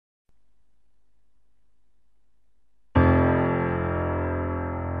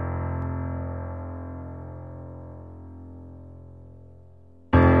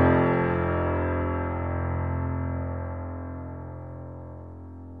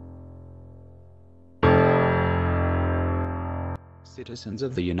Citizens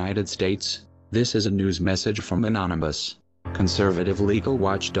of the United States, this is a news message from Anonymous. Conservative legal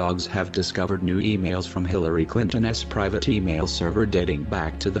watchdogs have discovered new emails from Hillary Clinton's private email server dating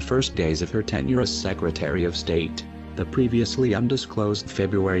back to the first days of her tenure as Secretary of State. The previously undisclosed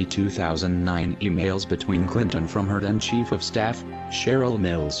February 2009 emails between Clinton from her then Chief of Staff, Cheryl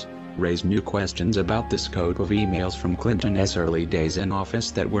Mills, raised new questions about the scope of emails from Clinton's early days in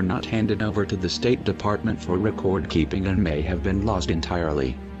office that were not handed over to the State Department for record-keeping and may have been lost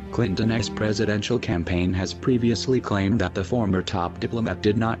entirely. Clinton's presidential campaign has previously claimed that the former top diplomat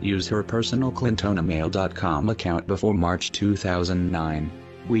did not use her personal ClintonEmail.com account before March 2009,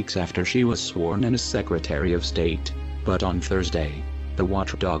 weeks after she was sworn in as Secretary of State. But on Thursday, the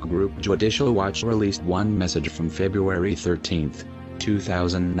watchdog group Judicial Watch released one message from February 13,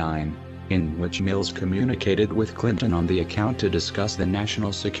 2009, in which Mills communicated with Clinton on the account to discuss the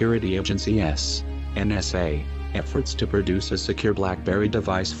National Security Agency's (NSA) efforts to produce a secure BlackBerry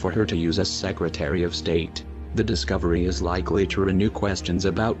device for her to use as Secretary of State. The discovery is likely to renew questions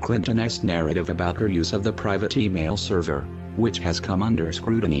about Clinton's narrative about her use of the private email server, which has come under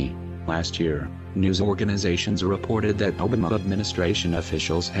scrutiny. Last year, news organizations reported that Obama administration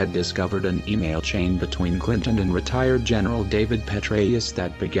officials had discovered an email chain between Clinton and retired General David Patriots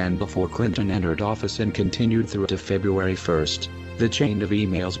that began before Clinton entered office and continued through to February 1. The chain of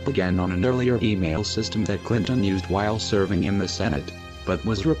emails began on an earlier email system that Clinton used while serving in the Senate, but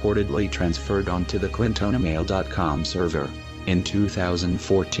was reportedly transferred onto the ClintonEmail.com server. In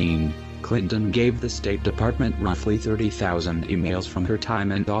 2014, Clinton gave the State Department roughly 30,000 emails from her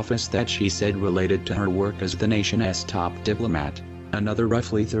time in office that she said related to her work as the nation's top diplomat. Another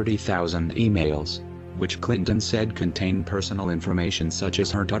roughly 30,000 emails, which Clinton said contained personal information such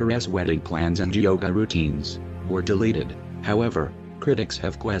as her daughter's wedding plans and yoga routines, were deleted. However, critics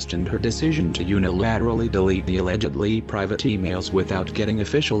have questioned her decision to unilaterally delete the allegedly private emails without getting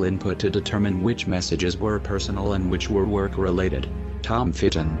official input to determine which messages were personal and which were work-related. Tom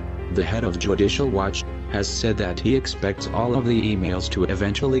Fitton, the head of Judicial Watch, has said that he expects all of the emails to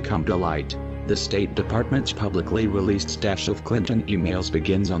eventually come to light. The State Department's publicly released stash of Clinton emails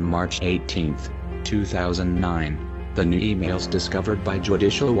begins on March 18, 2009. The new emails discovered by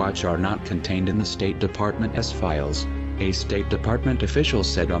Judicial Watch are not contained in the State Department's files. A State Department official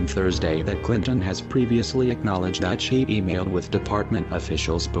said on Thursday that Clinton has previously acknowledged that she emailed with department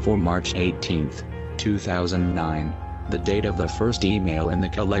officials before March 18, 2009. The date of the first email in the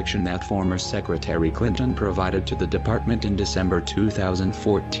collection that former Secretary Clinton provided to the department in December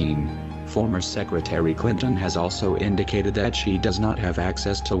 2014. Former Secretary Clinton has also indicated that she does not have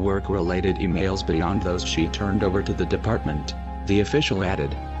access to work-related emails beyond those she turned over to the department, the official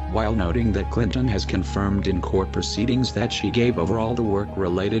added, while noting that Clinton has confirmed in court proceedings that she gave over all the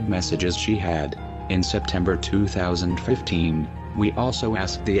work-related messages she had. In September 2015, we also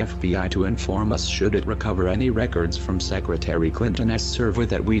asked the FBI to inform us should it recover any records from Secretary Clinton's server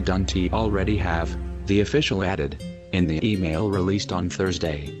that we don't already have, the official added. In the email released on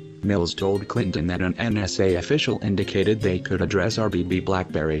Thursday, Mills told Clinton that an NSA official indicated they could address our BB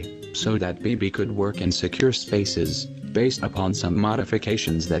BlackBerry, so that BB could work in secure spaces, based upon some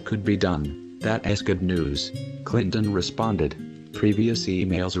modifications that could be done. That is good news, Clinton responded. Previous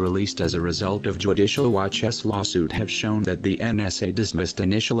emails released as a result of Judicial Watch's lawsuit have shown that the NSA dismissed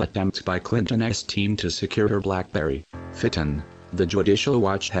initial attempts by Clinton's team to secure her BlackBerry. Fitton, the Judicial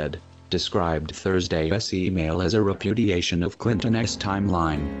Watch head, described Thursday's email as a repudiation of Clinton's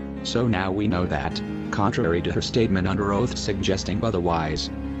timeline. So now we know that, contrary to her statement under oath suggesting otherwise,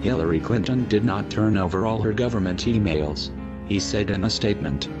 Hillary Clinton did not turn over all her government emails. He said in a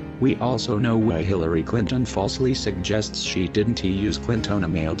statement, "We also know why Hillary Clinton falsely suggests she didn't use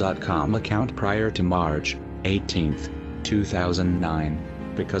ClintonEmail.com account prior to March 18, 2009,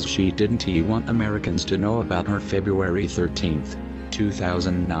 because she didn't want Americans to know about her February 13,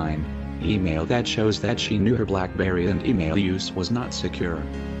 2009, email that shows that she knew her BlackBerry and email use was not secure."